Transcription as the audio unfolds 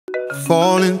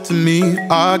fall into me.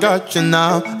 I got you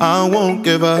now, I won't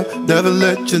give up, never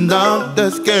let you down.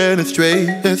 Let's get it straight,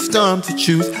 it's time to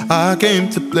choose. I came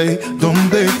to play, don't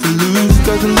play to lose.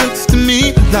 Cause it looks to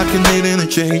me like you needing a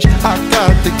change. I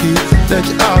got the key, let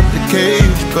you out the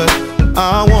cage, but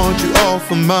I want you all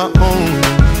for my own.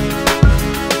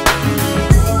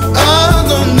 I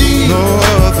don't need no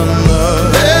other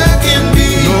love. There can be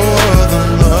no other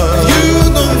love. You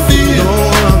don't feel no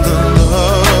other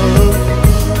love.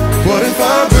 What if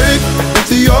I break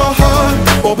into your heart,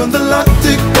 open the lock,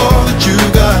 take all that you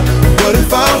got? What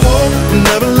if I hold and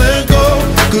never let go?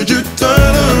 Could you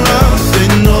turn around and say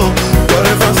no? What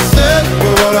if I said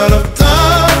we're all out of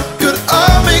time? Could I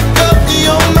make up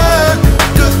your mind?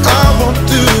 Cause I want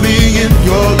to be in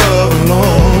your love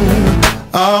alone.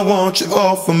 I want you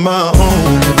all for my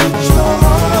own.